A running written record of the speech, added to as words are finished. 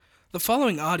The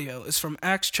following audio is from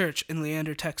Axe Church in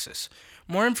Leander, Texas.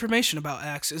 More information about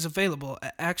Axe is available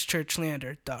at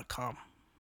axechurchleander.com.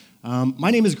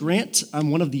 My name is Grant.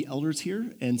 I'm one of the elders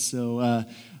here, and so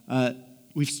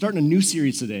we've started a new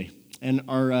series today, and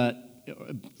our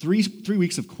three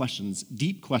weeks of questions,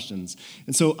 deep questions.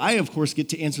 And so I, of course, get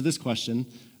to answer this question: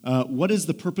 what is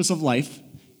the purpose of life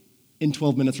in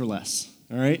 12 minutes or less?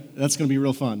 All right, that's going to be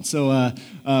real fun. So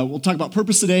we'll talk about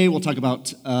purpose today. We'll talk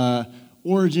about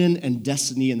origin and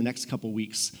destiny in the next couple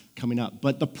weeks coming up.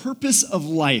 But the purpose of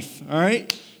life, all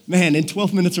right? Man, in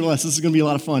 12 minutes or less, this is going to be a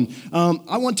lot of fun.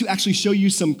 I want to actually show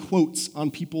you some quotes on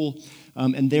people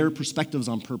and their perspectives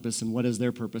on purpose and what is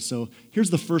their purpose. So here's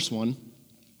the first one.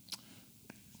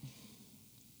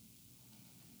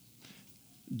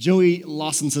 Joey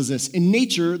Lawson says this: in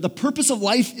nature, the purpose of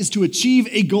life is to achieve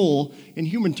a goal. In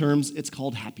human terms, it's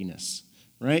called happiness,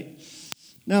 right?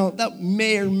 Now, that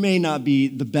may or may not be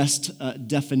the best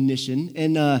definition.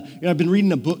 And I've been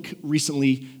reading a book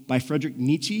recently by Friedrich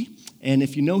Nietzsche. And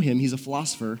if you know him, he's a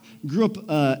philosopher. Grew up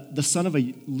the son of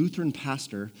a Lutheran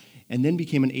pastor, and then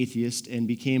became an atheist and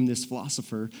became this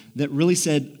philosopher that really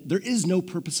said there is no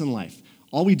purpose in life.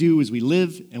 All we do is we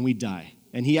live and we die.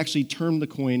 And he actually termed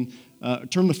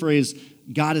the phrase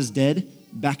 "God is dead"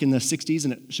 back in the 60s,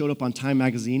 and it showed up on Time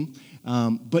magazine,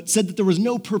 but said that there was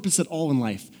no purpose at all in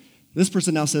life. This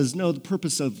person now says, no, the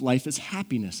purpose of life is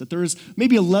happiness, that there is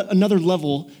maybe another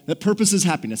level, that purpose is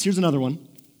happiness. Here's another one.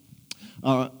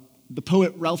 The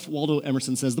poet Ralph Waldo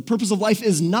Emerson says, the purpose of life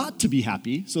is not to be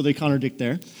happy, so they contradict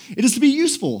there. It is to be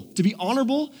useful, to be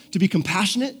honorable, to be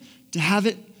compassionate, to have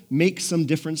it make some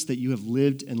difference that you have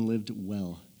lived and lived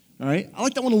well. All right, I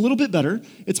like that one a little bit better.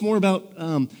 It's more about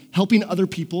helping other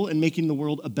people and making the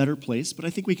world a better place, but I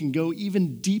think we can go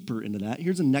even deeper into that.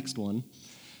 Here's the next one.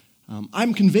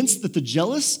 I'm convinced that the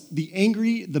jealous, the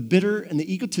angry, the bitter, and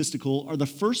the egotistical are the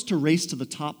first to race to the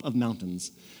top of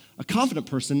mountains. A confident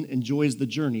person enjoys the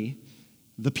journey,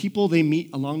 the people they meet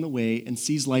along the way, and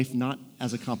sees life not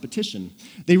as a competition.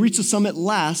 They reach the summit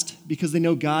last because they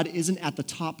know God isn't at the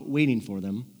top waiting for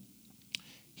them.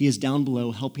 He is down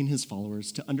below helping his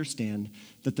followers to understand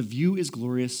that the view is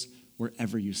glorious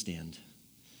wherever you stand.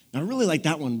 Now, I really like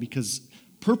that one because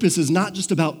purpose is not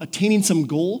just about attaining some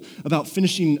goal, about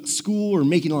finishing school or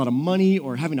making a lot of money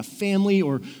or having a family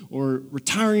or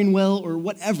retiring well or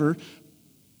whatever,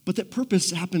 but that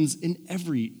purpose happens in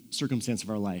every circumstance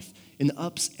of our life, in the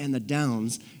ups and the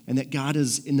downs, and that God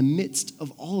is in the midst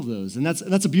of all of those. And that's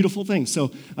a beautiful thing.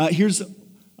 So here's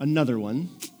another one.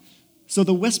 So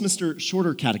the Westminster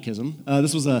Shorter Catechism,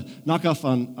 this was a knockoff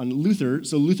on Luther.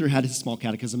 So Luther had his small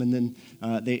catechism, and then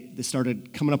they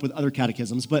started coming up with other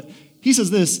catechisms. But he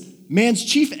says this: man's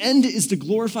chief end is to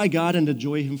glorify God and to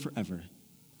enjoy him forever.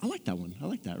 I like that one. I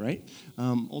like that, right?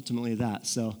 Ultimately that.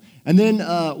 So, and then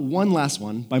one last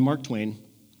one by Mark Twain.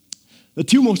 The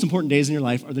two most important days in your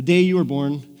life are the day you were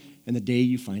born and the day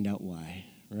you find out why,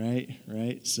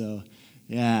 right? So,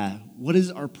 yeah, what is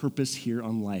our purpose here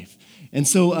on life? And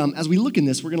so as we look in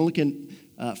this, we're going to look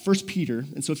at 1 Peter.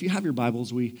 And so if you have your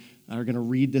Bibles, we are going to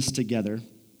read this together.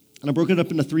 And I broke it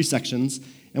up into 3 sections,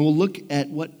 and we'll look at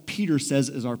what Peter says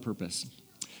is our purpose.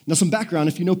 Now, some background.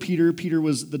 If you know Peter, Peter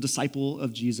was the disciple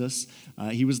of Jesus.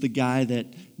 He was the guy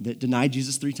that denied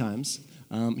Jesus 3 times.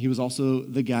 He was also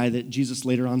the guy that Jesus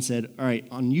later on said, all right,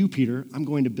 on you, Peter, I'm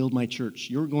going to build my church.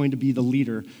 You're going to be the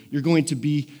leader. You're going to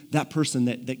be that person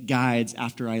that guides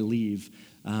after I leave.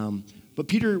 But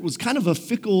Peter was kind of a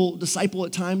fickle disciple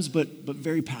at times, but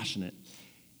very passionate.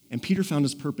 And Peter found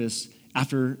his purpose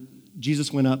after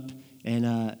Jesus went up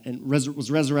and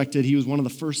was resurrected. He was one of the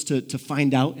first to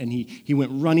find out, and he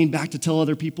went running back to tell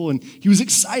other people, and he was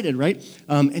excited, right?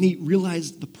 And he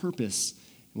realized the purpose.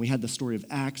 And we had the story of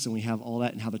Acts, and we have all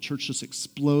that, and how the church just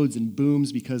explodes and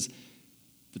booms because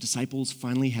the disciples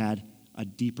finally had a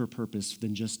deeper purpose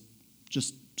than just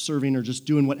serving or just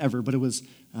doing whatever, but it was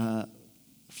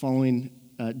following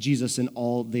Jesus in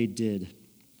all they did.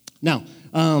 Now,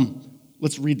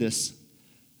 let's read this.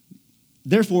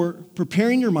 Therefore,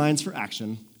 preparing your minds for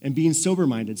action and being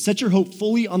sober-minded, set your hope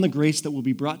fully on the grace that will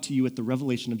be brought to you at the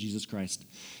revelation of Jesus Christ.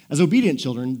 As obedient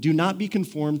children, do not be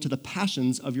conformed to the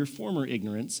passions of your former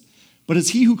ignorance, but as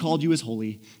he who called you is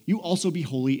holy, you also be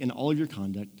holy in all of your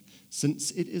conduct, since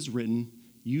it is written,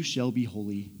 you shall be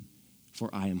holy, for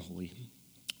I am holy.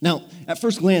 Now, at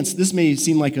first glance, this may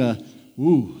seem like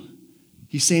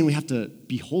he's saying we have to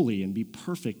be holy and be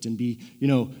perfect and be,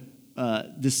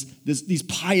 these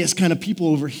pious kind of people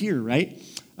over here, right?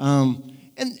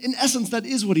 And in essence, that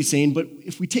is what he's saying, but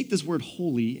if we take this word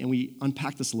holy and we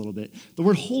unpack this a little bit, the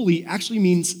word holy actually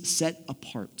means set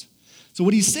apart. So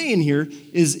what he's saying here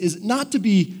is not to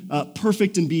be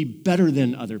perfect and be better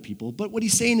than other people, but what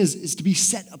he's saying is to be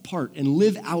set apart and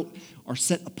live out our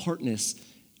set apartness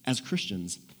as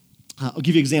Christians. I'll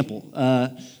give you an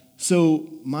example. So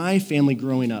my family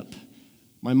growing up,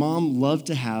 my mom loved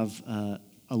to have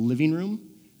a living room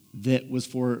that was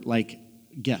for like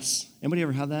guests. Anybody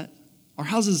ever have that? Our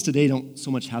houses today don't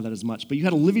so much have that as much, but you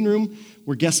had a living room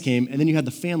where guests came, and then you had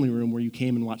the family room where you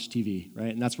came and watched TV,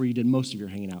 right? And that's where you did most of your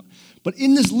hanging out. But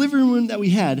in this living room that we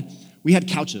had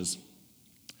couches.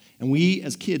 And we,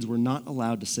 as kids, were not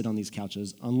allowed to sit on these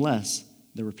couches unless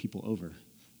there were people over,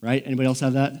 right? Anybody else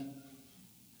have that?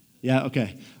 Yeah,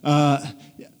 okay.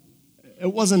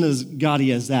 It wasn't as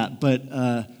gaudy as that, but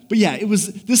yeah, it was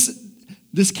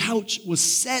this couch was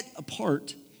set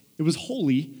apart. It was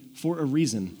holy for a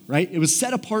reason, right? It was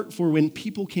set apart for when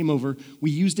people came over.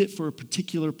 We used it for a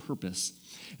particular purpose.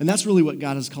 And that's really what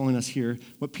God is calling us here.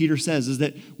 What Peter says is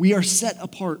that we are set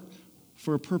apart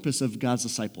for a purpose of God's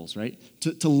disciples, right?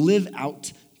 To live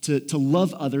out, to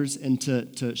love others, and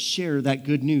to share that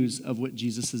good news of what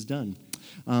Jesus has done.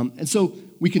 And so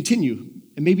we continue.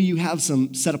 And maybe you have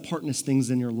some set apartness things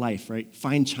in your life, right?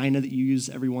 Fine china that you use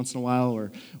every once in a while,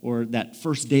 or that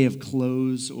first day of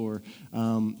clothes, or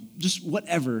just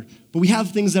whatever. But we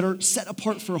have things that are set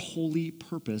apart for a holy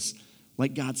purpose,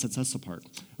 like God sets us apart.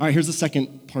 All right, here's the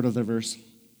second part of the verse.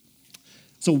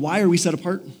 So why are we set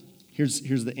apart? Here's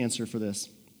the answer for this.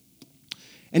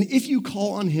 And if you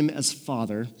call on him as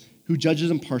Father, who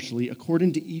judges impartially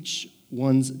according to each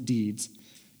one's deeds,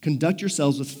 conduct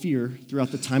yourselves with fear throughout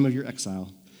the time of your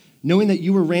exile, knowing that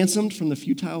you were ransomed from the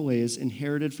futile ways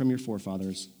inherited from your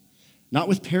forefathers, not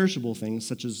with perishable things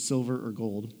such as silver or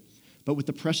gold, but with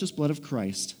the precious blood of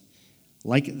Christ,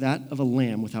 like that of a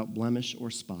lamb without blemish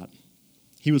or spot.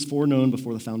 He was foreknown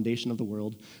before the foundation of the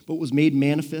world, but was made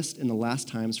manifest in the last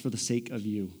times for the sake of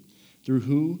you,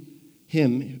 through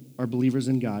him are believers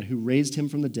in God, who raised him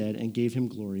from the dead and gave him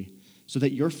glory, so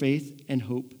that your faith and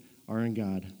hope are in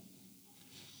God.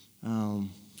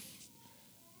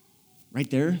 Right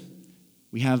there,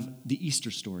 we have the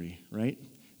Easter story, right?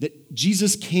 That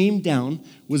Jesus came down,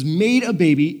 was made a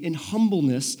baby in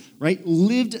humbleness, right?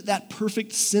 Lived that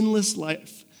perfect, sinless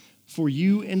life for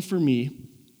you and for me,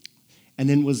 and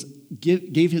then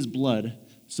gave his blood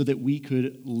so that we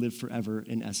could live forever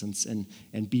in essence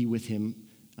and be with him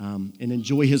and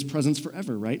enjoy his presence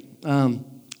forever, right?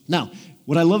 Now,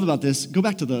 what I love about this, go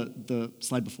back to the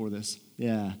slide before this,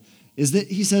 is that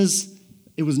he says,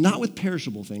 it was not with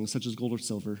perishable things such as gold or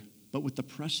silver, but with the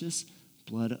precious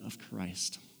blood of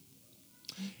Christ.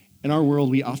 In our world,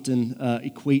 we often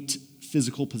equate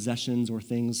physical possessions or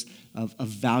things of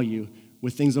value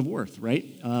with things of worth, right?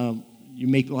 You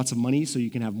make lots of money so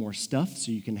you can have more stuff,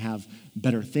 so you can have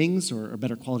better things or a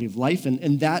better quality of life,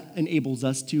 and that enables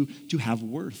us to have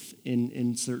worth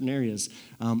in certain areas.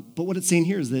 But what it's saying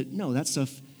here is that, no, that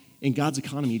stuff in God's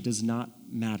economy does not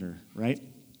matter, right?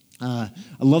 I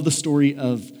love the story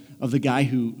of the guy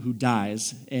who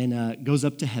dies and goes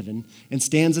up to heaven and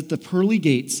stands at the pearly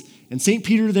gates. And St.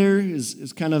 Peter there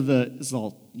is kind of this is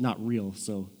all not real,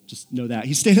 so just know that.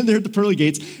 He's standing there at the pearly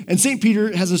gates, and St.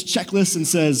 Peter has his checklist and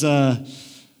says,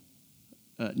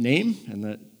 name, and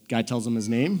the guy tells him his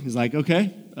name. He's like,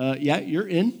 okay, yeah, you're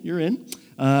in.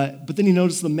 But then he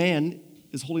notices the man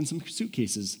is holding some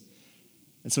suitcases.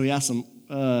 And so he asks him,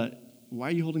 why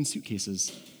are you holding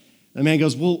suitcases? The man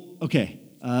goes, well, okay,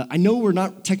 I know we're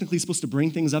not technically supposed to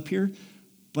bring things up here,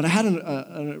 but I had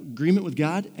an agreement with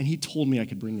God, and he told me I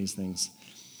could bring these things.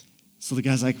 So the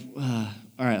guy's like,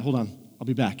 all right, hold on, I'll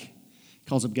be back.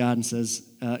 Calls up God and says,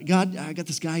 God, I got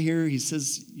this guy here. He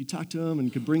says you talked to him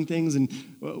and could bring things, and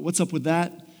what's up with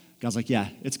that? God's like, yeah,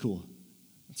 it's cool.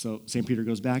 So St. Peter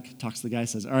goes back, talks to the guy,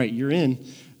 says, all right, you're in.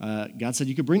 God said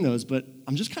you could bring those, but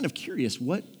I'm just kind of curious,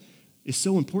 what is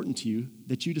so important to you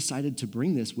that you decided to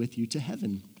bring this with you to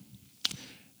heaven?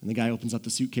 And the guy opens up the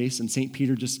suitcase, and St.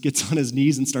 Peter just gets on his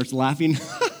knees and starts laughing.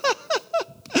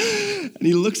 And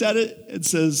he looks at it and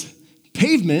says,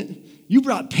 pavement? You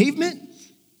brought pavement?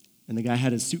 And the guy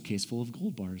had his suitcase full of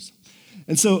gold bars.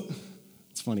 And so,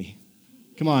 it's funny.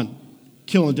 Come on,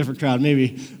 killing a different crowd,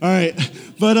 maybe. All right.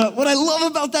 But what I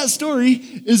love about that story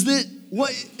is that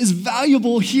what is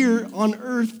valuable here on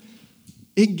earth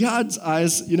in God's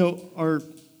eyes,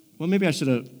 maybe I should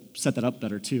have set that up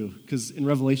better too, because in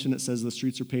Revelation it says the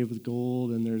streets are paved with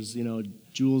gold and there's,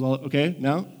 jewels all, okay,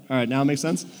 now? All right, now it makes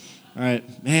sense? All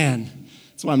right, man,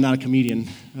 that's why I'm not a comedian.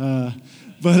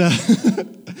 But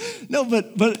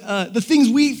the things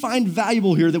we find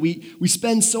valuable here that we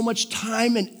spend so much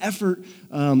time and effort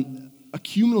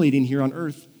accumulating here on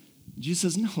earth,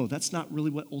 Jesus says, no, that's not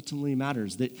really what ultimately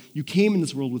matters. That you came in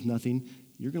this world with nothing,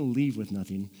 you're going to leave with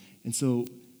nothing. And so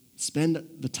spend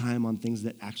the time on things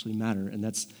that actually matter, and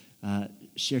that's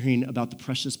sharing about the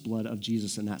precious blood of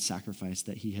Jesus and that sacrifice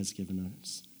that he has given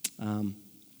us. All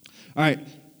right,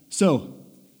 so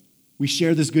we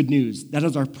share this good news. That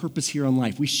is our purpose here on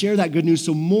life. We share that good news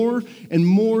so more and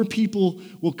more people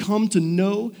will come to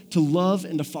know, to love,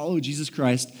 and to follow Jesus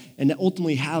Christ, and to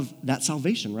ultimately have that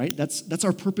salvation, right? That's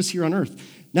our purpose here on earth.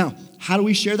 Now, how do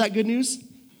we share that good news?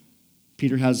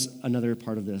 Peter has another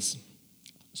part of this,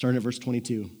 starting at verse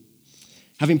 22.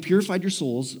 Having purified your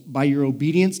souls by your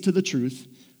obedience to the truth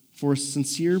for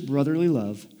sincere brotherly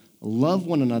love, love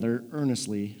one another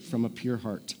earnestly from a pure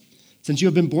heart. Since you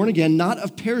have been born again, not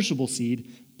of perishable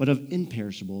seed, but of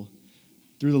imperishable,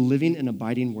 through the living and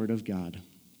abiding word of God.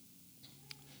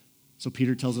 So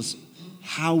Peter tells us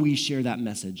how we share that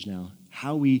message now,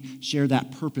 how we share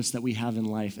that purpose that we have in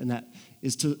life, and that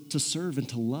is to serve and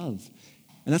to love.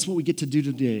 And that's what we get to do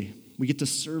today. We get to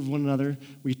serve one another.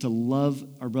 We get to love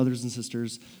our brothers and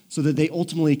sisters so that they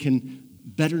ultimately can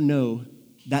better know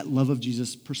that love of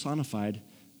Jesus personified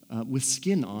with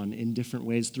skin on in different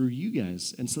ways through you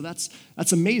guys. And so that's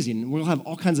amazing. We'll have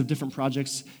all kinds of different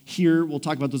projects here. We'll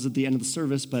talk about those at the end of the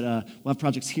service, but we'll have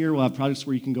projects here. We'll have projects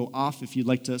where you can go off if you'd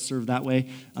like to serve that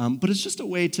way. But it's just a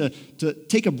way to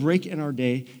take a break in our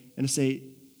day and to say,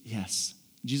 yes,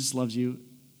 Jesus loves you,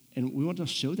 and we want to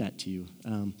show that to you.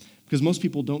 Because most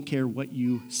people don't care what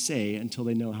you say until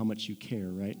they know how much you care,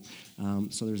 right?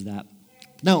 So there's that.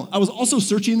 Now, I was also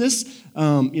searching this,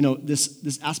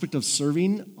 this aspect of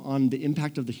serving on the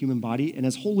impact of the human body. And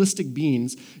as holistic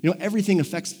beings, everything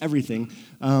affects everything.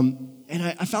 And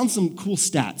I found some cool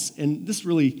stats. And this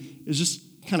really is just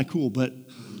kind of cool. But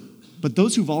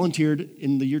those who volunteered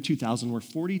in the year 2000 were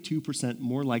 42%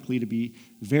 more likely to be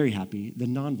very happy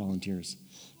than non-volunteers.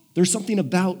 There's something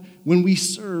about when we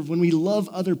serve, when we love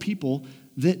other people,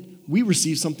 that we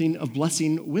receive something of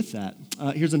blessing with that.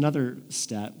 Here's another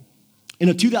stat. In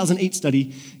a 2008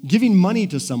 study, giving money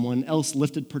to someone else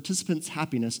lifted participants'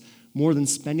 happiness more than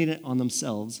spending it on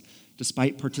themselves,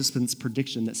 despite participants'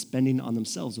 prediction that spending on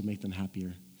themselves would make them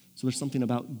happier. So there's something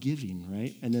about giving,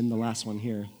 right? And then the last one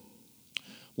here.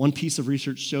 One piece of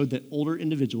research showed that older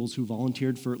individuals who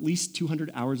volunteered for at least 200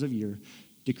 hours a year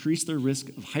decreased their risk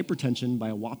of hypertension by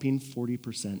a whopping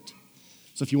 40%.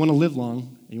 So if you want to live long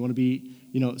and you want to be,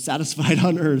 satisfied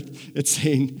on earth, it's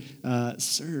saying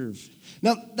serve.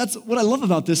 Now, that's what I love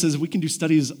about this is we can do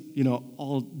studies,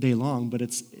 all day long, but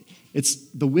it's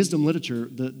the wisdom literature,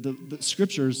 the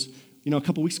scriptures. A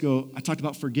couple weeks ago, I talked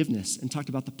about forgiveness and talked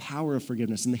about the power of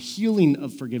forgiveness and the healing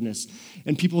of forgiveness.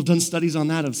 And people have done studies on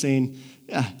that of saying,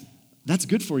 yeah, that's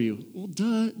good for you. Well,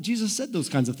 duh, Jesus said those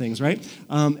kinds of things, right?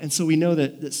 And so we know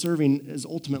that serving is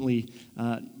ultimately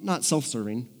not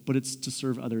self-serving, but it's to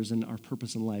serve others in our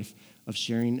purpose in life of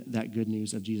sharing that good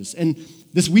news of Jesus. And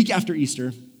this week after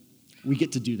Easter, we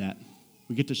get to do that.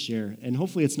 We get to share. And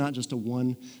hopefully it's not just a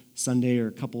one Sunday or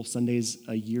a couple Sundays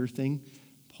a year thing.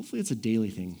 Hopefully it's a daily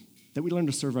thing, that we learn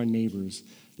to serve our neighbors,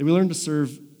 that we learn to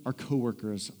serve our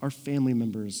coworkers, our family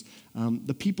members,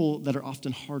 the people that are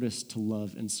often hardest to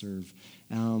love and serve.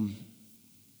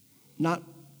 Not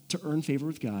to earn favor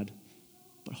with God,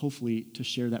 but hopefully to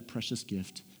share that precious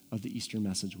gift of the Easter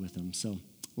message with them. So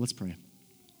let's pray.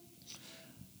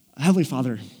 Heavenly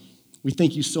Father, we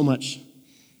thank you so much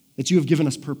that you have given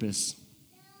us purpose,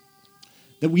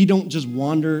 that we don't just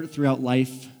wander throughout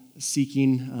life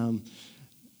seeking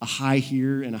a high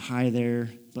here and a high there,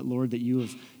 but Lord, that you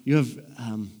have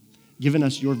given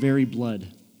us your very blood.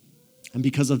 And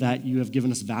because of that, you have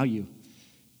given us value.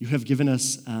 You have given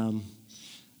us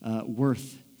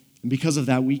worth. And because of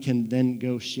that, we can then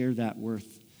go share that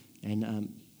worth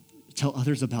and tell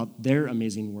others about their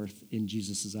amazing worth in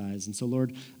Jesus' eyes. And so,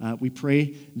 Lord, we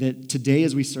pray that today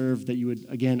as we serve, that you would,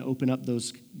 again, open up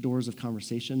those doors of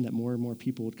conversation, that more and more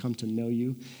people would come to know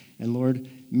you. And Lord,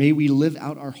 may we live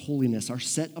out our holiness, our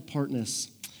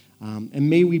set-apartness, and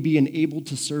may we be enabled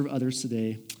to serve others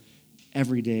today,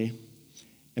 every day.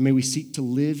 And may we seek to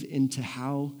live into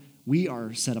how we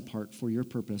are set apart for your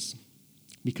purpose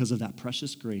because of that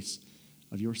precious grace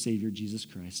of your Savior, Jesus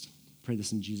Christ. Pray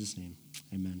this in Jesus' name.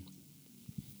 Amen.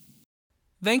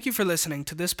 Thank you for listening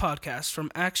to this podcast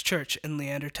from Acts Church in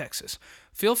Leander, Texas.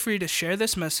 Feel free to share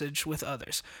this message with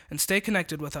others and stay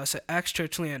connected with us at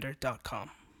actschurchleander.com.